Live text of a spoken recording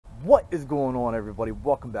What is going on, everybody?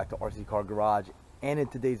 Welcome back to RC Car Garage, and in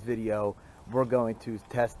today's video we're going to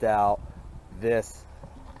test out this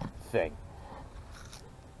thing.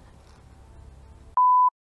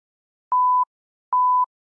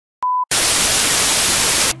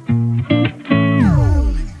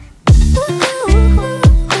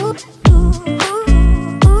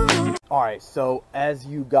 Alright, so as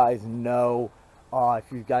you guys know,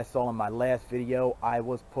 if you guys saw in my last video, I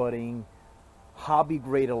was putting hobby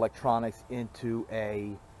grade electronics into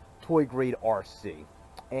a toy grade RC,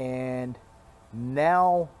 and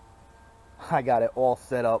now I got it all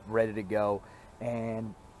set up, ready to go,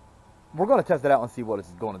 and we're going to test it out and see what it's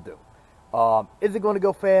going to do. Is it going to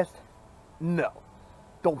go fast? No,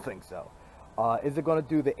 don't think so. Is it going to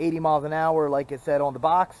do the 80 miles an hour like it said on the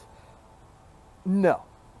box? No,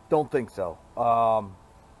 don't think so.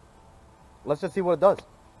 Let's just see what it does.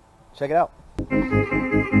 Check it out.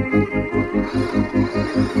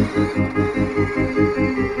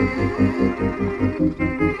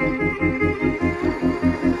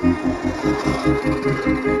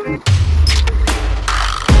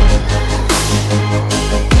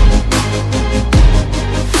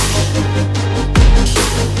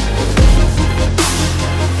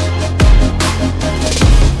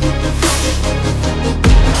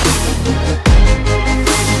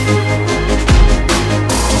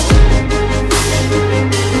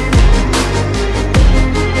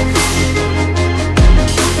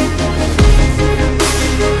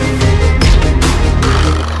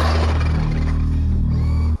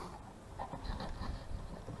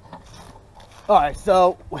 Alright,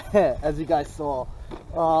 so as you guys saw,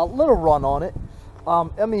 a little run on it.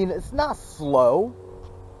 I mean, it's not slow.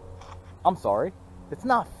 I'm sorry, it's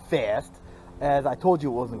not fast, as I told you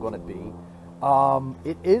it wasn't going to be.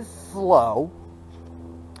 It is slow,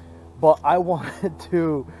 but I wanted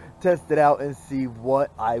to test it out and see what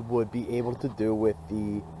I would be able to do with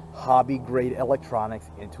the hobby grade electronics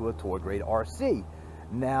into a toy grade RC.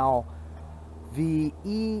 Now, the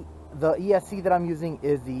ESC that I'm using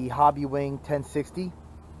is the Hobby Wing 1060.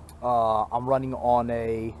 I'm running on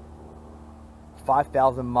a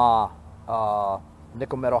 5000 mAh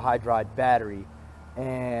nickel metal hydride battery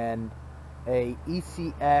and a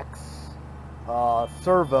ECX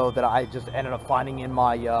servo that I just ended up finding in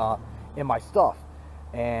my stuff,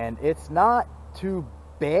 and it's not too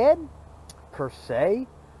bad per se.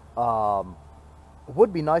 It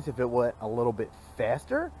would be nice if it went a little bit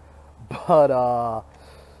faster, but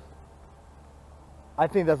I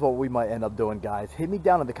think that's what we might end up doing, guys. Hit me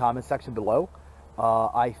down in the comment section below.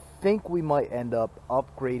 I think we might end up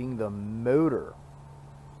upgrading the motor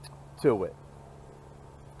to it.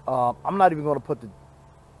 I'm not even going to put the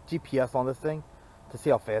GPS on this thing to see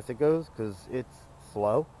how fast it goes, because it's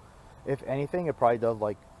slow. If anything, it probably does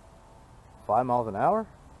like 5 miles an hour.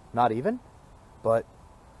 Not even. But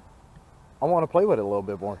I want to play with it a little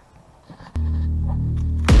bit more.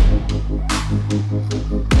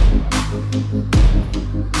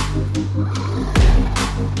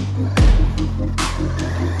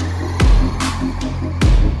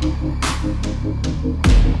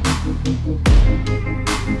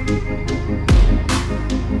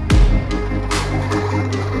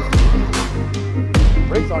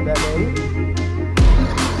 Brakes on that, baby.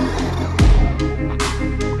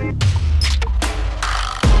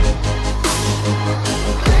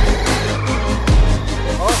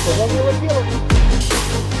 One wheel and deal.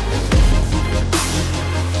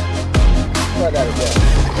 Try that again.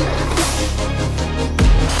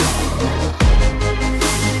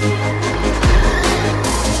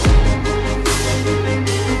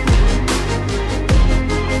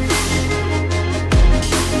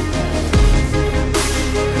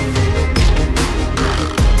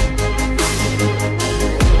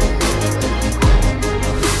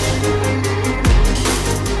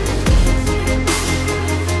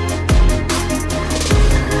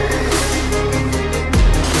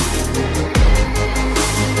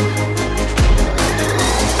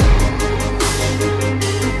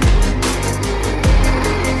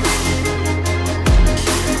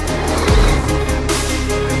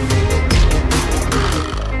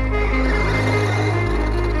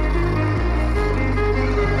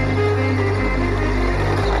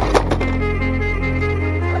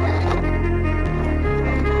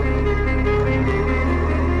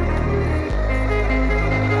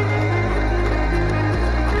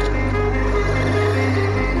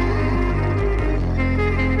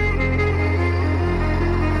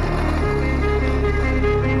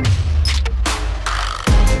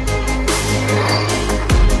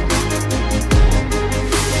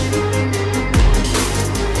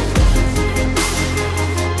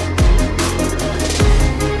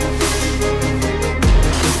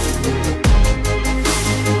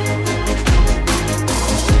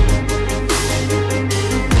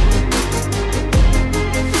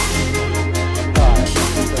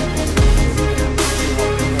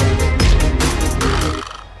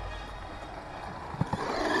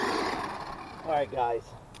 Alright guys,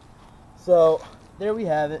 so there we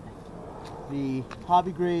have it, the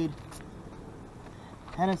hobby grade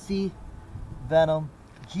Hennessey Venom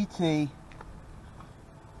GT.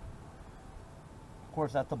 Of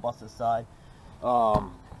course that's the busted side.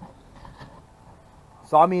 So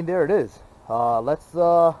I mean, there it is. Let's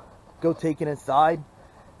go take it inside,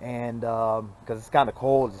 and because it's kind of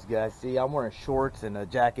cold, as you guys see, I'm wearing shorts and a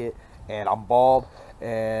jacket, and I'm bald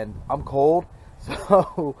and I'm cold.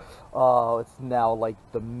 So it's now like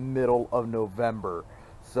the middle of November.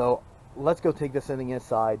 So let's go take this thing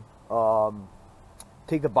inside,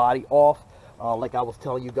 take the body off, like I was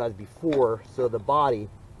telling you guys before. So the body,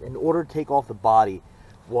 in order to take off the body,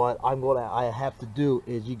 what I have to do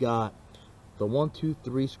is, you got the 1, 2,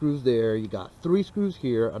 3 screws there, you got 3 screws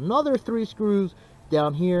here, another 3 screws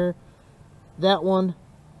down here, that one,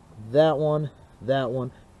 that one, that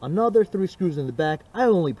one, another 3 screws in the back. I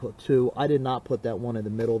only put 2. I did not put that one in the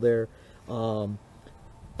middle there. And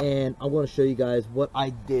I'm going to show you guys what I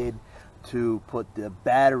did to put the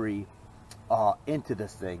battery into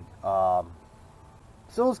this thing. So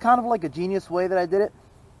it's kind of like a genius way that I did it,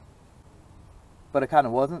 but it kind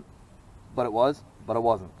of wasn't, but it was, but it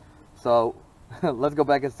wasn't. So let's go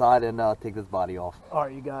back inside and take this body off.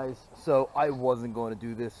 Alright you guys, so I wasn't going to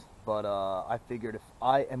do this, but I figured if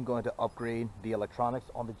I am going to upgrade the electronics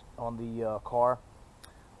on the car,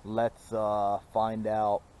 let's find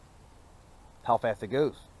out how fast it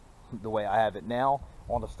goes. The way I have it now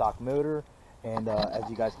on the stock motor, and as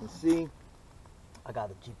you guys can see, I got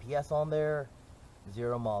the GPS on there,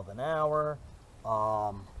 0 miles an hour.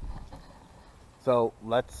 So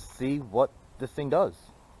let's see what this thing does.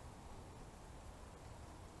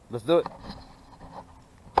 Let's do it.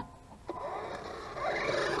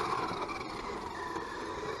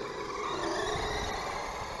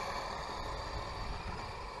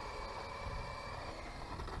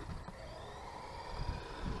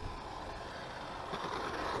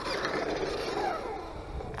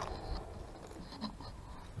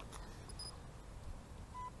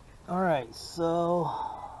 All right, so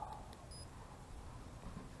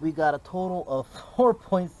we got a total of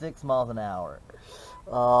 4.6 miles an hour.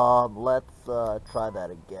 Let's try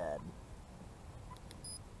that again.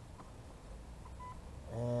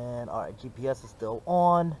 And all right, GPS is still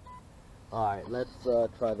on. All right, let's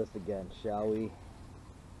try this again, shall we?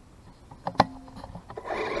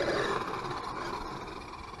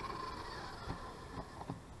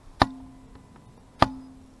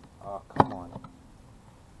 Oh, come on.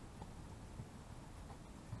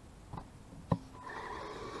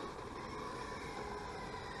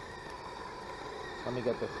 Let me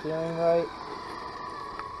get the steering right.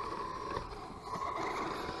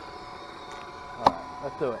 Alright,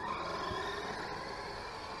 let's do it.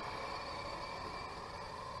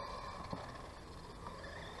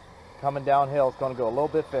 Coming downhill, it's going to go a little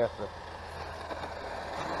bit faster.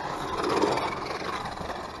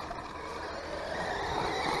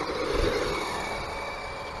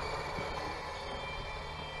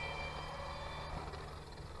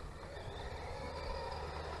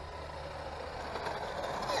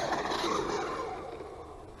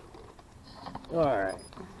 Alright,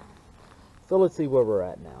 so let's see where we're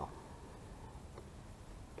at now.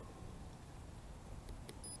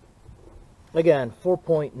 Again,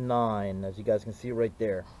 4.9, as you guys can see right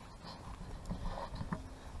there.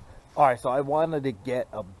 Alright, so I wanted to get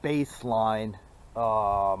a baseline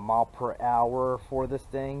mile per hour for this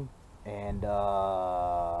thing, and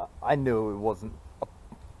I knew it wasn't,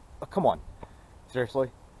 come on,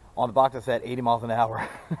 seriously? On the box it said 80 miles an hour.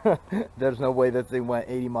 There's no way this thing went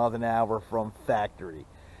 80 miles an hour from factory.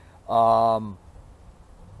 So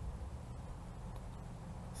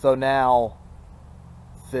now,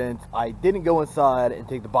 since I didn't go inside and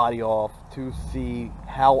take the body off to see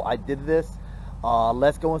how I did this,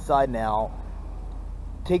 let's go inside now,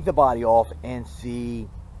 take the body off, and see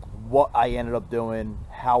what I ended up doing,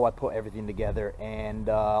 how I put everything together. And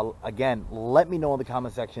again, let me know in the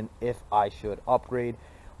comment section if I should upgrade.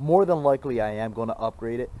 More than likely I am going to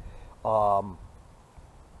upgrade it. I'll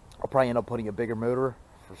probably end up putting a bigger motor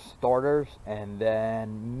for starters, and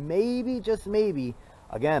then maybe, just maybe,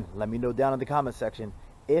 again, let me know down in the comment section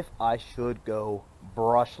if I should go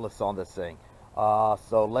brushless on this thing.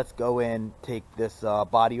 So let's go in, take this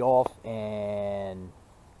body off, and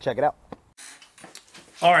check it out.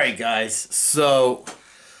 Alright guys, so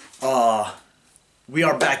we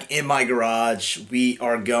are back in my garage. We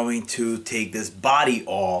are going to take this body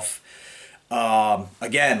off.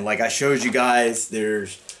 Again, like I showed you guys,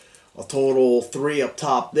 there's a total 3 up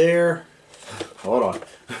top there. Hold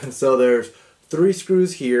on. So there's 3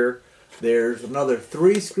 screws here, There's another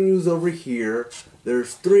 3 screws over here.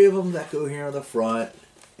 There's 3 of them that go here on the front,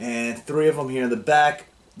 and 3 of them here in the back.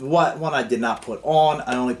 The one I did not put on.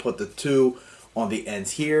 I only put the 2 on the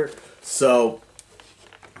ends here. So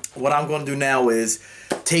what I'm going to do now is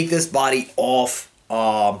take this body off.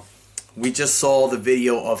 We just saw the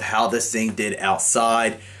video of how this thing did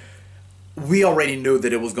outside. We already knew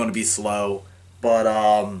that it was going to be slow, but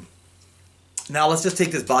now let's just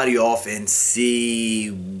take this body off and see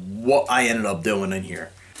what I ended up doing in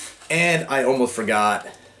here. And I almost forgot,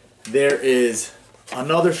 there is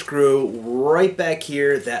another screw right back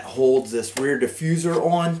here that holds this rear diffuser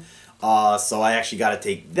on. So I actually got to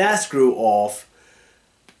take that screw off,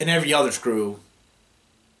 and every other screw.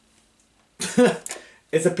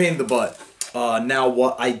 It's a pain in the butt. Now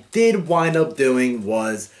what I did wind up doing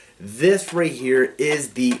was, this right here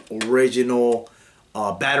is the original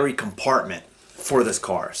battery compartment for this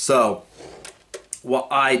car. So what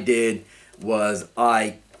I did was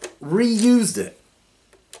I reused it.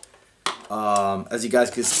 As you guys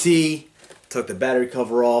can see, took the battery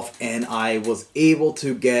cover off, and I was able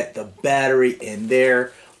to get the battery in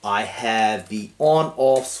there. I have the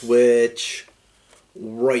on-off switch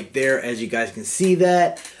right there, as you guys can see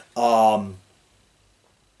that.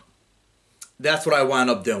 That's what I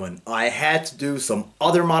wound up doing. I had to do some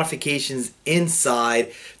other modifications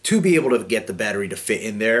inside to be able to get the battery to fit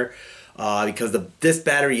in there, because this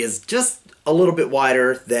battery is just a little bit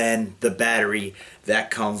wider than the battery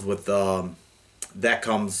that comes with I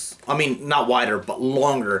mean, not wider, but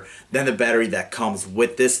longer than the battery that comes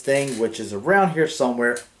with this thing, which is around here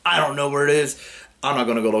somewhere. I don't know where it is. I'm not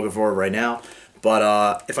going to go looking for it right now,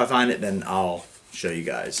 but if I find it, then I'll show you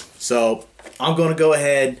guys. So I'm going to go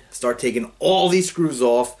ahead, start taking all these screws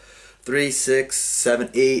off. 3, 6, 7,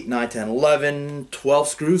 8, 9, 10, 11, 12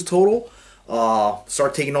 screws total.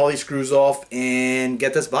 Start taking all these screws off and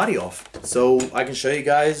get this body off, so I can show you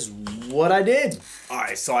guys what I did.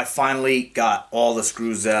 Alright, so I finally got all the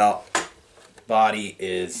screws out. Body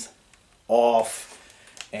is off,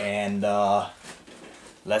 and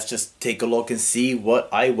let's just take a look and see what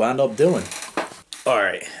I wound up doing.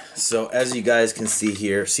 Alright, so as you guys can see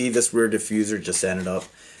here, see this rear diffuser just ends up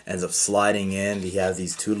sliding in. He has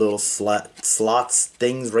these 2 little slots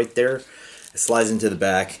things right there. It slides into the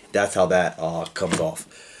back. That's how that comes off.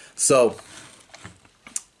 So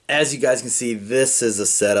as you guys can see, this is a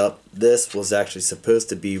setup. This was actually supposed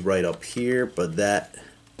to be right up here, but that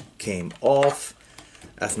came off.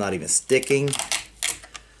 That's not even sticking.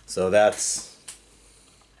 So that's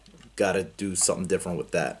got to do something different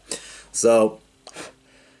with that. So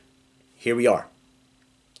here we are.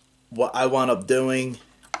 What I wound up doing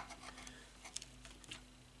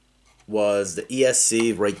was the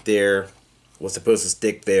ESC right there was supposed to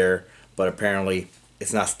stick there, but apparently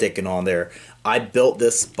it's not sticking on there. I built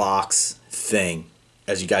this box thing,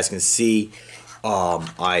 as you guys can see.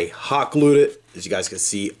 I hot glued it, as you guys can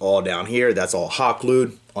see, all down here. That's all hot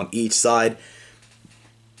glued on each side.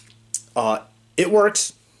 It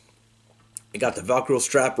works. It got the Velcro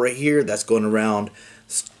strap right here that's going around,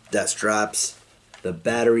 that straps the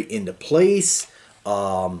battery into place.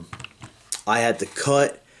 I had to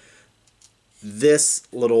cut this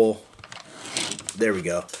little, there we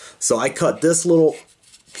go. So I cut this little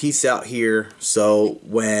piece out here, so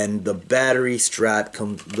when the battery strap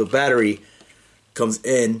comes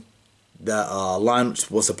in, the line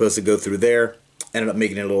was supposed to go through there. Ended up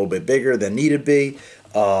making it a little bit bigger than needed to be.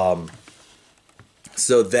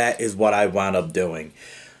 So that is what I wound up doing.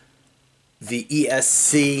 The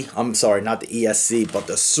ESC, I'm sorry, not the ESC, but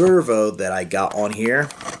the servo that I got on here,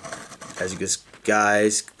 as you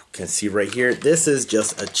guys can see right here, this is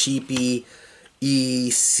just a cheapy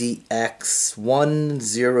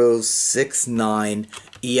ECX1069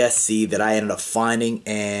 ESC that I ended up finding,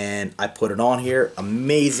 and I put it on here.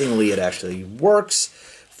 Amazingly, it actually works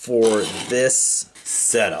for this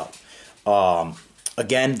setup.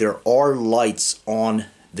 Again, there are lights on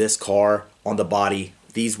this car, on the body.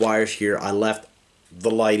 These wires here, I left the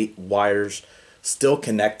light wires still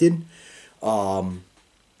connected.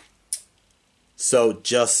 So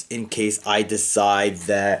just in case I decide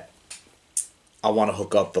that I want to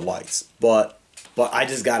hook up the lights. But I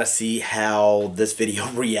just got to see how this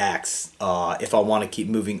video reacts if I want to keep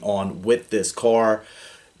moving on with this car.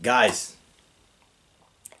 Guys,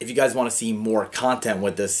 if you guys want to see more content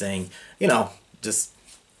with this thing, you know, just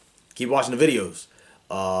keep watching the videos.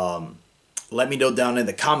 Let me know down in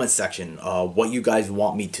the comment section what you guys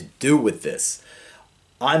want me to do with this.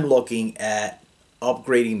 I'm looking at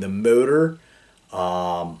upgrading the motor,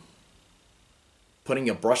 putting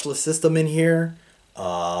a brushless system in here,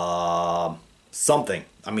 something.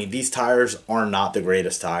 I mean, these tires are not the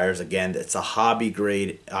greatest tires. Again, it's a hobby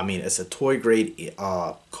grade. I mean, it's a toy grade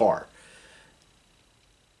car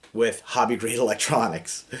with hobby grade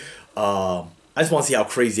electronics. I just want to see how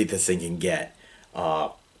crazy this thing can get.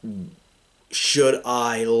 Should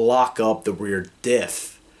I lock up the rear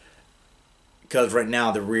diff? Because right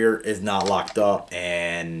now the rear is not locked up,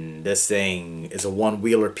 and this thing is a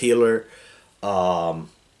one-wheeler peeler. Should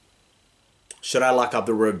I lock up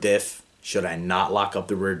the rear diff? Should I not lock up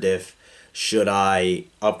the rear diff? Should I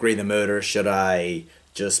upgrade the motor? Should I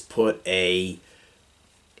just put a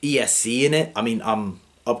ESC in it? I mean,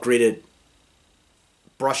 upgraded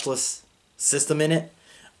brushless system in it.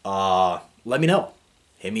 Let me know.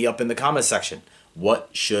 Hit me up in the comment section. What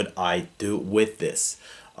should I do with this?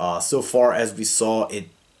 So far as we saw, it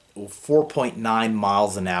 4.9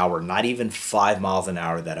 miles an hour, not even 5 miles an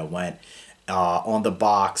hour that it went on the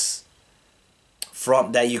box.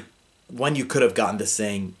 From that, when you could have gotten this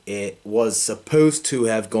thing, it was supposed to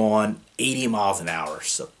have gone 80 miles an hour,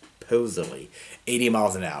 supposedly 80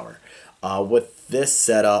 miles an hour. With this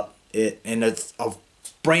setup, and it's a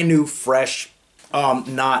brand new, fresh,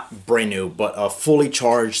 not brand new, but a fully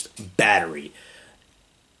charged battery.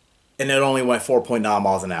 And it only went 4.9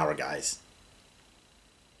 miles an hour, guys.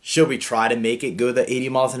 Should we try to make it go the 80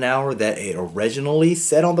 miles an hour that it originally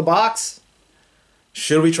said on the box?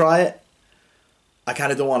 Should we try it? I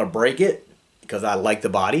kind of don't want to break it because I like the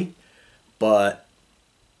body. But,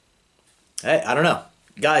 hey, I don't know.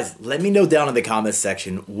 Guys, let me know down in the comments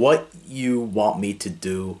section what you want me to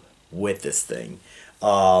do with this thing.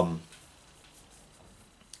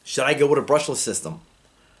 Should I go with a brushless system?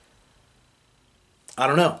 I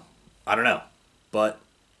don't know. But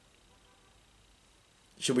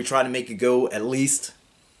should we try to make it go at least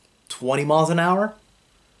 20 miles an hour?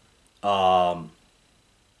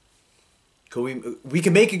 We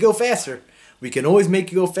can make it go faster. We can always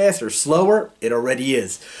make it go faster. Slower, it already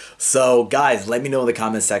is. So, guys, let me know in the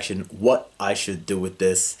comment section what I should do with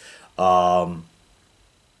this. I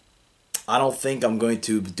don't think I'm going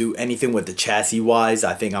to do anything with the chassis-wise.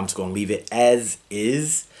 I think I'm just going to leave it as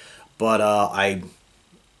is. But I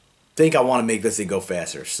think I want to make this thing go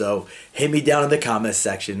faster. So, hit me down in the comment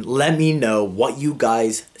section. Let me know what you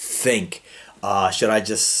guys think. Should I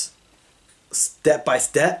just step by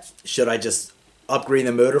step? Should I just upgrade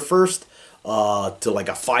the motor first to like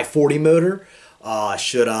a 540 motor?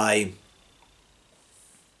 Should I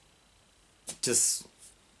just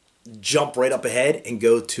jump right up ahead and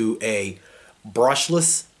go to a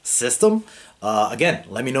brushless system? Again,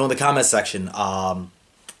 let me know in the comment section.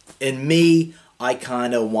 In me, I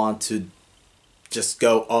kind of want to just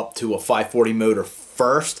go up to a 540 motor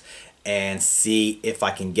first and see if I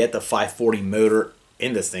can get the 540 motor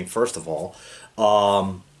in this thing first of all,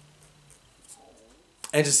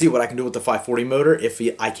 and just see what I can do with the 540 motor, if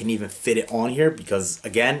I can even fit it on here, because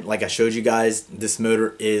again, like I showed you guys, this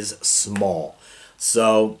motor is small.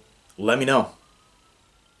 So let me know,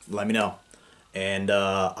 and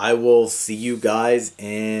I will see you guys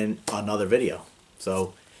in another video.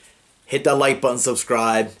 So hit that like button,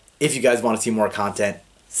 subscribe if you guys want to see more content.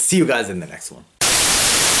 See you guys in the next one.